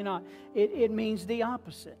 Absolutely not. It means the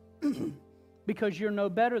opposite. Because you're no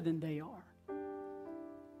better than they are.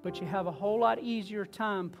 But you have a whole lot easier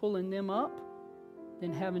time pulling them up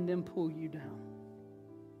than having them pull you down.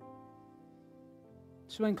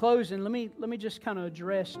 So in closing, let me just kind of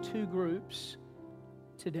address two groups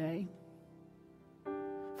today.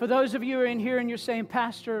 For those of you who are in here and you're saying,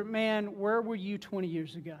 Pastor, man, where were you 20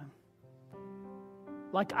 years ago?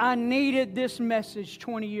 Like I needed this message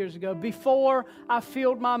 20 years ago. Before I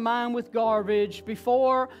filled my mind with garbage,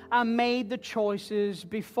 before I made the choices,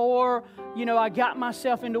 before, I got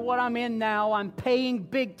myself into what I'm in now, I'm paying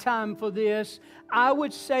big time for this. I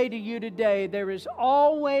would say to you today, there is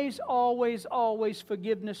always, always, always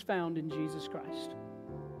forgiveness found in Jesus Christ.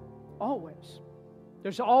 Always.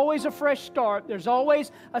 There's always a fresh start. There's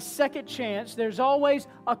always a second chance. There's always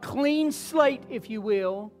a clean slate, if you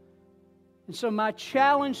will. And so my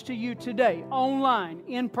challenge to you today, online,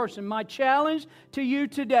 in person, my challenge to you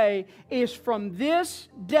today is from this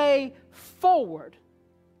day forward,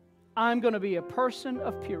 I'm going to be a person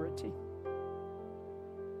of purity.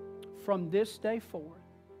 From this day forward,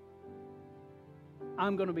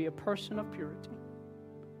 I'm going to be a person of purity.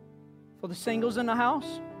 For the singles in the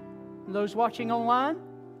house, and those watching online,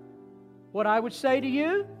 what I would say to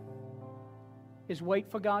you is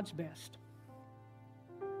wait for God's best.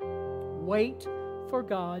 Wait for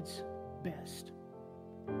God's best.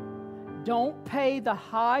 Don't pay the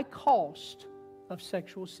high cost of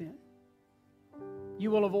sexual sin.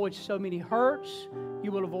 You will avoid so many hurts.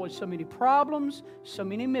 You will avoid so many problems, so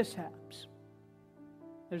many mishaps.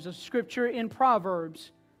 There's a scripture in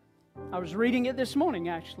Proverbs. I was reading it this morning,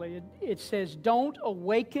 actually. It says, don't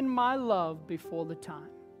awaken my love before the time.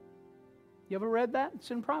 You ever read that?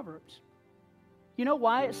 It's in Proverbs. You know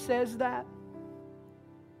why it says that?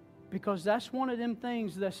 Because that's one of them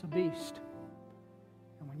things that's a beast.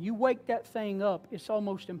 And when you wake that thing up, it's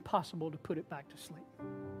almost impossible to put it back to sleep.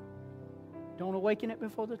 Don't awaken it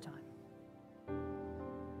before the time.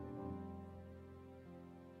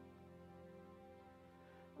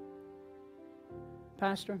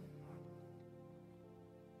 Pastor,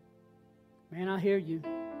 man, I hear you.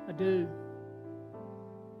 I do.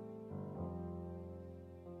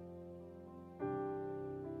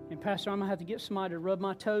 And Pastor, I'm going to have to get somebody to rub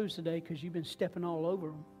my toes today because you've been stepping all over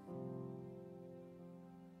them.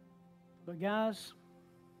 But guys,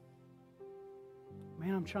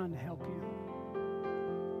 man, I'm trying to help you.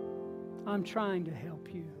 I'm trying to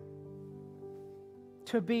help you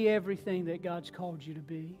to be everything that God's called you to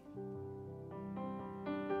be.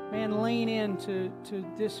 Man, lean into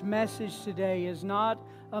this message today is not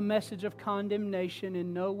a message of condemnation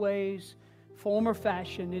in no ways, form, or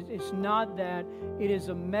fashion. It's not that. It is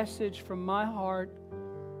a message from my heart.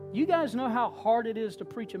 You guys know how hard it is to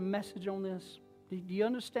preach a message on this? Do you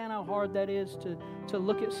understand how hard that is to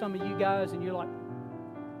look at some of you guys and you're like,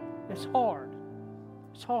 it's hard.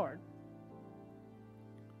 It's hard.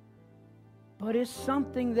 But it's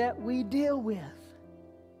something that we deal with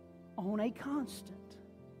on a constant.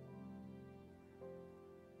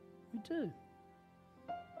 We do.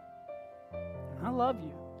 And I love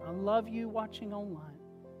you. I love you watching online.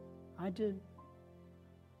 I do.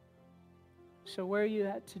 So where are you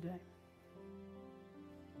at today?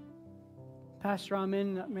 Pastor, I'm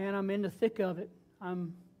in the thick of it.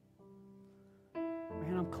 I'm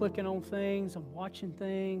clicking on things. I'm watching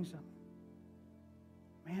things.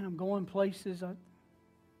 I'm going places. I'm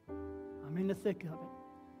in the thick of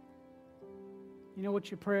it. You know what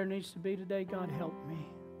your prayer needs to be today? God, help me.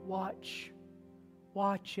 Watch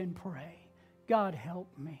and pray. God, help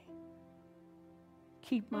me.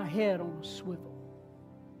 Keep my head on a swivel.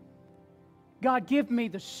 God, give me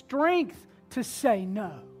the strength to say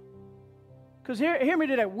no. Because hear me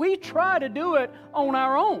today, we try to do it on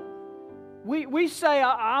our own. We say,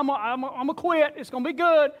 I'm going to quit, it's going to be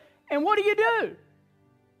good. And what do?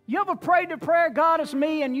 You ever prayed the prayer, God, it's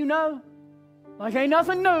me, and you know? Like ain't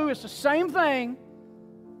nothing new, it's the same thing.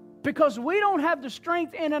 Because we don't have the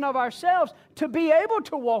strength in and of ourselves to be able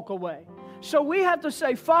to walk away. So we have to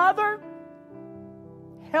say, Father,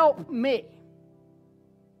 help me.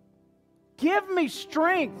 Give me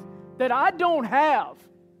strength that I don't have.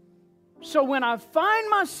 So when I find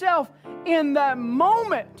myself in that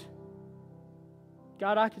moment,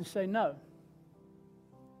 God, I can say no.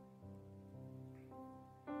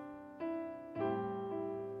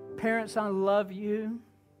 Parents, I love you,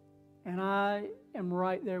 and I am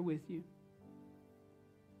right there with you.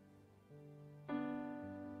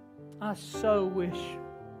 I so wish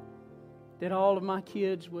that all of my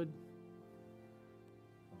kids would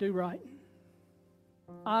do right.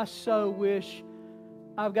 I so wish.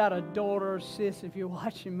 I've got a daughter, sis, if you're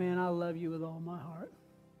watching, man, I love you with all my heart.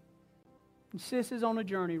 And sis is on a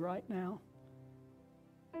journey right now.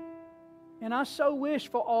 And I so wish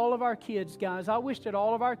for all of our kids, guys, I wish that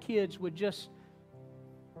all of our kids would just,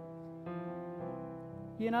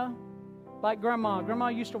 like Grandma. Grandma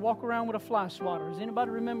used to walk around with a fly swatter. Does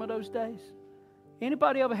anybody remember those days?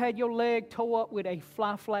 Anybody ever had your leg toe up with a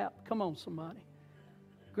fly flap? Come on, somebody.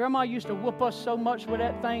 Grandma used to whoop us so much with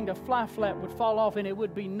that thing, the fly flap would fall off and it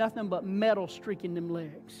would be nothing but metal streaking them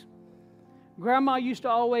legs. Grandma used to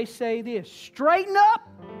always say this, straighten up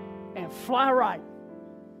and fly right.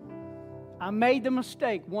 I made the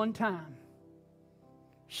mistake one time.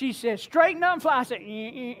 She said, straighten up and fly. I said,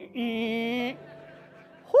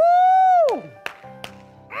 whoo!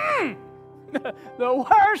 The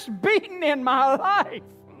worst beating in my life.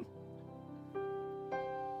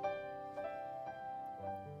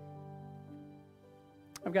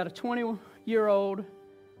 I've got a 20-year-old,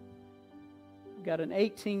 I've got an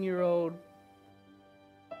 18-year-old,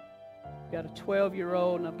 I've got a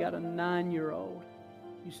 12-year-old, and I've got a 9-year-old.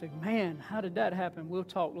 You say, man, how did that happen? We'll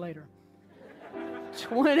talk later.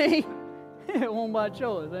 20, one by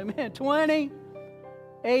choice, amen. 20,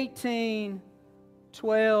 18,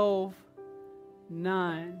 12,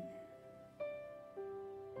 9.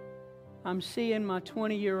 I'm seeing my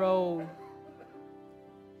 20-year-old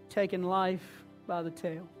taking life by the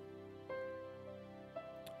tail.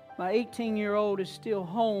 My 18-year-old is still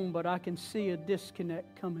home, but I can see a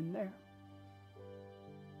disconnect coming there.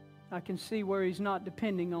 I can see where he's not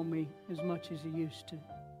depending on me as much as he used to.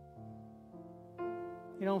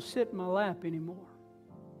 He don't sit in my lap anymore.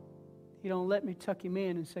 He don't let me tuck him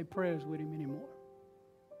in and say prayers with him anymore.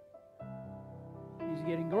 He's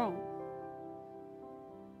getting grown.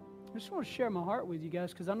 I just want to share my heart with you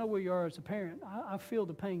guys because I know where you are as a parent. I feel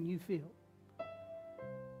the pain you feel.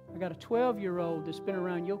 I got a 12-year-old that's been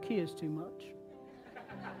around your kids too much.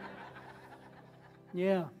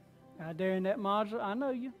 Yeah, out there in that module, I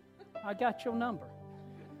know you. I got your number.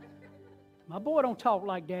 My boy don't talk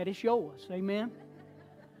like that. It's yours. Amen?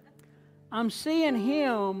 I'm seeing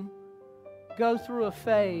him go through a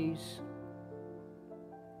phase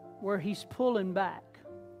where he's pulling back.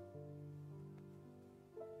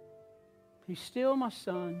 He's still my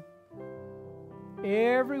son.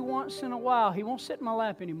 Every once in a while, he won't sit in my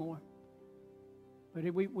lap anymore.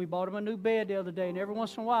 But we bought him a new bed the other day, and every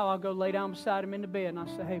once in a while, I'll go lay down beside him in the bed, and I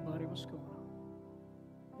say, hey, buddy, what's going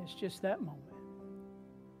on? It's just that moment.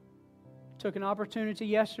 Took an opportunity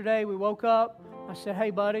yesterday. We woke up. I said, hey,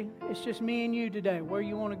 buddy, it's just me and you today. Where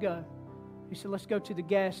you want to go? He said, let's go to the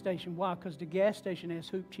gas station. Why? Because the gas station has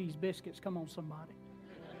hoop cheese biscuits. Come on, somebody.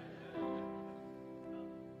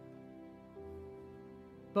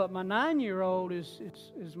 But my 9-year-old is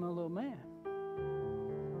my little man.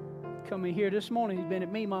 Come in here this morning. He's been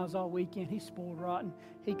at Mima's all weekend. He's spoiled rotten.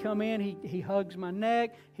 He come in. He hugs my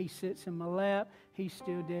neck. He sits in my lap. He's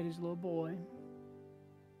still Daddy's little boy.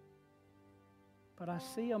 But I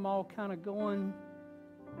see them all kind of going,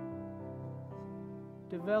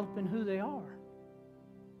 developing who they are.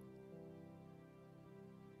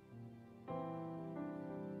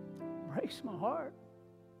 Breaks my heart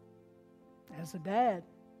as a dad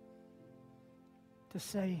to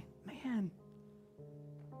say, man,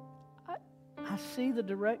 I see the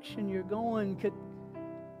direction you're going.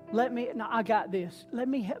 I got this.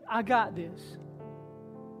 I got this.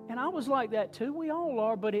 And I was like that too. We all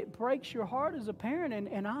are, but it breaks your heart as a parent,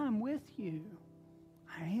 and I'm with you.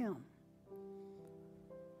 I am.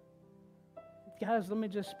 Guys, let me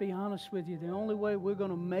just be honest with you. The only way we're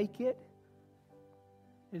going to make it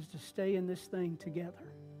is to stay in this thing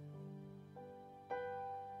together.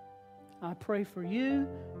 I pray for you.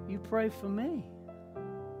 You pray for me.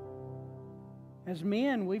 As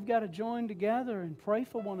men, we've got to join together and pray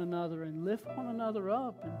for one another and lift one another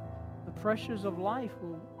up. And the pressures of life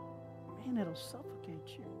it'll suffocate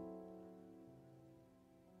you.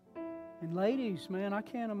 And ladies, man, I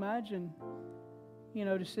can't imagine,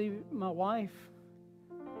 to see my wife,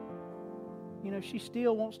 she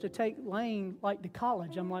still wants to take Lane to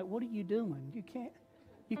college. I'm like, what are you doing?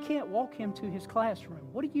 You can't walk him to his classroom.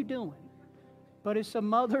 What are you doing? But it's a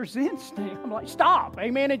mother's instinct. I'm like, stop,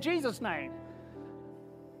 amen, in Jesus' name.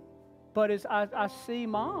 But I see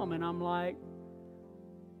Mom, and I'm like,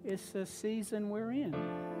 it's the season we're in.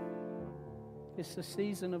 It's the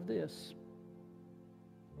season of this.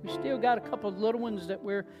 We still got a couple of little ones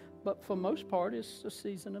but for most part, it's the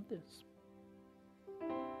season of this.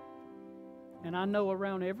 And I know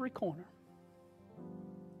around every corner,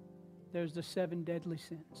 there's the 7 deadly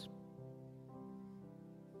sins.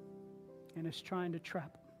 And it's trying to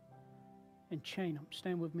trap them and chain them.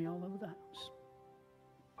 Stand with me all over the house.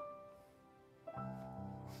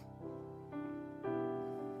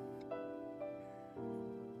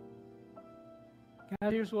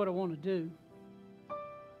 God, here's what I want to do.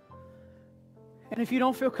 And if you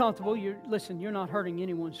don't feel comfortable, you're not hurting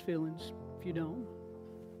anyone's feelings if you don't.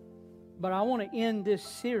 But I want to end this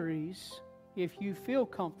series, if you feel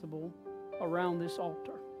comfortable, around this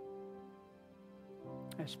altar.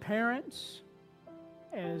 As parents,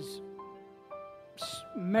 as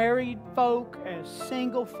married folk, as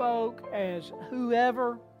single folk, as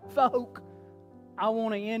whoever folk, I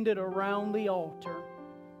want to end it around the altar,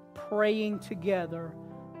 praying together,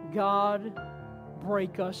 God,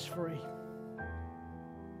 break us free.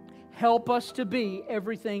 Help us to be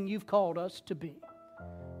everything you've called us to be.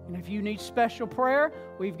 And if you need special prayer,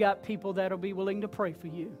 we've got people that'll be willing to pray for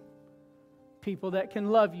you. People that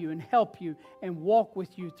can love you and help you and walk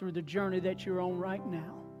with you through the journey that you're on right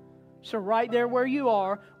now. So right there where you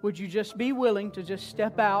are, would you just be willing to just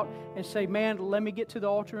step out and say, man, let me get to the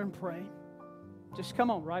altar and pray. Just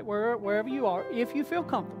come on, right wherever you are. If you feel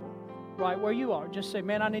comfortable, right where you are, just say,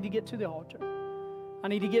 man, I need to get to the altar. I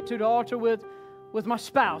need to get to the altar with my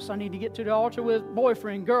spouse. I need to get to the altar with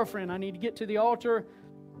boyfriend, girlfriend. I need to get to the altar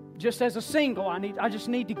just as a single. I just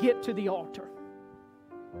need to get to the altar.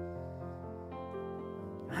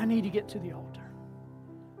 I need to get to the altar.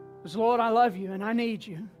 Because, Lord, I love you and I need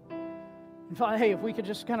you. And hey, if we could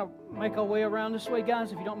just kind of make our way around this way,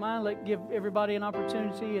 guys, if you don't mind, give everybody an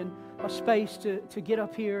opportunity and a space to get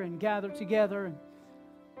up here and gather together. And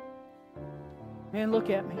man, look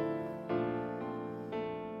at me.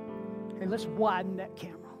 Hey, let's widen that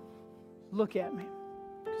camera. Look at me,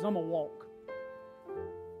 because I'm going to walk.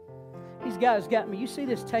 These guys got me. You see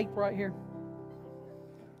this tape right here?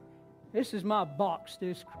 This is my box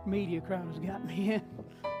this media crowd has got me in.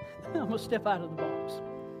 I'm going to step out of the box.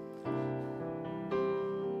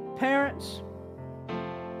 Parents,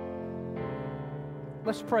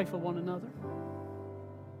 let's pray for one another.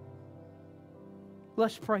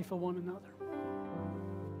 Let's pray for one another.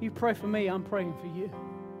 You pray for me, I'm praying for you.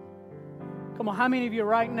 Come on, how many of you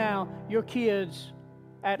right now, your kids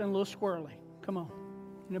acting a little squirrely? Come on.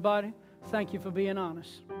 Anybody? Thank you for being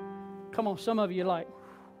honest. Come on, some of you like,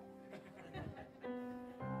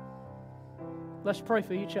 let's pray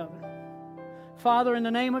for each other. Father, in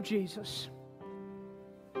the name of Jesus,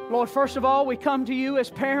 Lord, first of all, we come to you as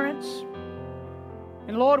parents.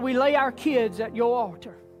 And Lord, we lay our kids at your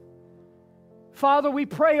altar. Father, we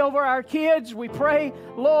pray over our kids. We pray,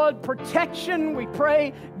 Lord, protection. We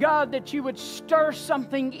pray, God, that you would stir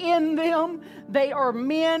something in them. They are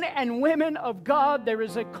men and women of God. There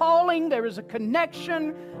is a calling. There is a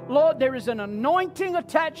connection. Lord, there is an anointing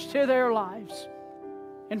attached to their lives.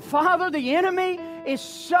 And Father, the enemy is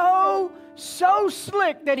so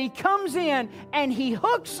slick that he comes in and he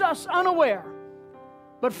hooks us unaware.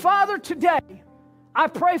 But Father, today, I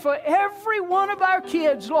pray for every one of our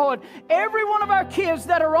kids, Lord, every one of our kids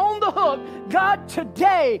that are on the hook. God,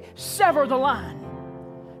 today, sever the line.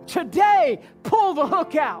 Today, pull the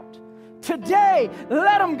hook out. Today,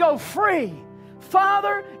 let them go free.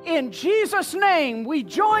 Father, in Jesus' name, we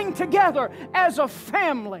join together as a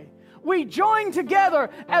family. We join together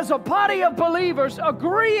as a body of believers,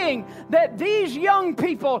 agreeing that these young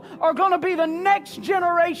people are going to be the next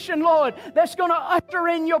generation, Lord, that's going to usher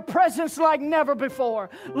in your presence like never before.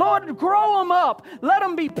 Lord, grow them up. Let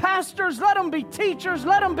them be pastors. Let them be teachers.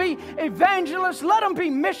 Let them be evangelists. Let them be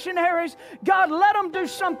missionaries. God, let them do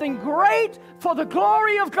something great for the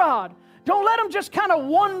glory of God. Don't let them just kind of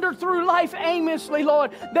wander through life aimlessly,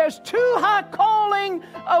 Lord. There's too high calling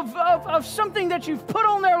of something that you've put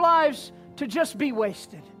on their lives to just be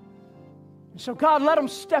wasted. And so, God, let them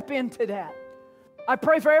step into that. I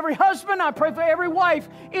pray for every husband. I pray for every wife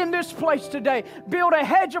in this place today. Build a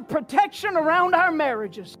hedge of protection around our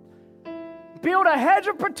marriages. Build a hedge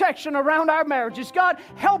of protection around our marriages. God,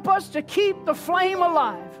 help us to keep the flame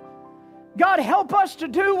alive. God, help us to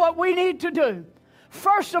do what we need to do.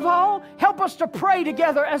 First of all, help us to pray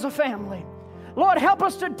together as a family. Lord, help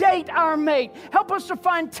us to date our mate. Help us to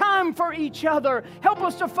find time for each other. Help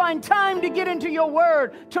us to find time to get into your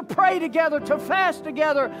word, to pray together, to fast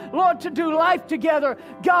together. Lord, to do life together.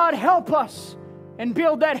 God, help us and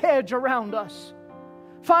build that hedge around us.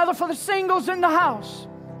 Father, for the singles in the house,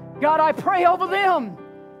 God, I pray over them.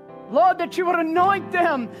 Lord, that you would anoint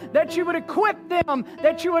them, that you would equip them,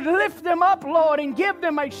 that you would lift them up, Lord, and give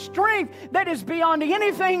them a strength that is beyond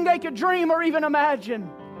anything they could dream or even imagine.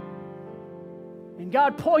 And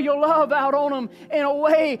God, pour your love out on them in a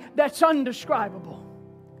way that's undescribable.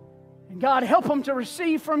 And God, help them to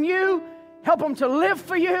receive from you, help them to live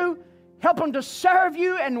for you, help them to serve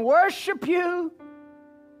you and worship you,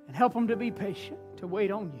 and help them to be patient, to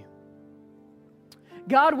wait on you.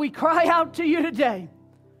 God, we cry out to you today.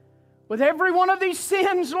 With every one of these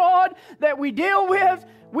sins, Lord, that we deal with,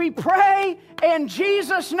 we pray in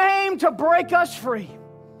Jesus' name to break us free.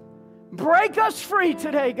 Break us free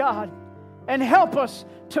today, God, and help us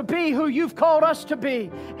to be who you've called us to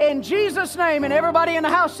be. In Jesus' name, and everybody in the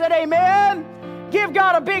house said amen. Give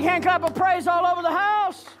God a big hand clap of praise all over the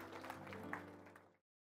house.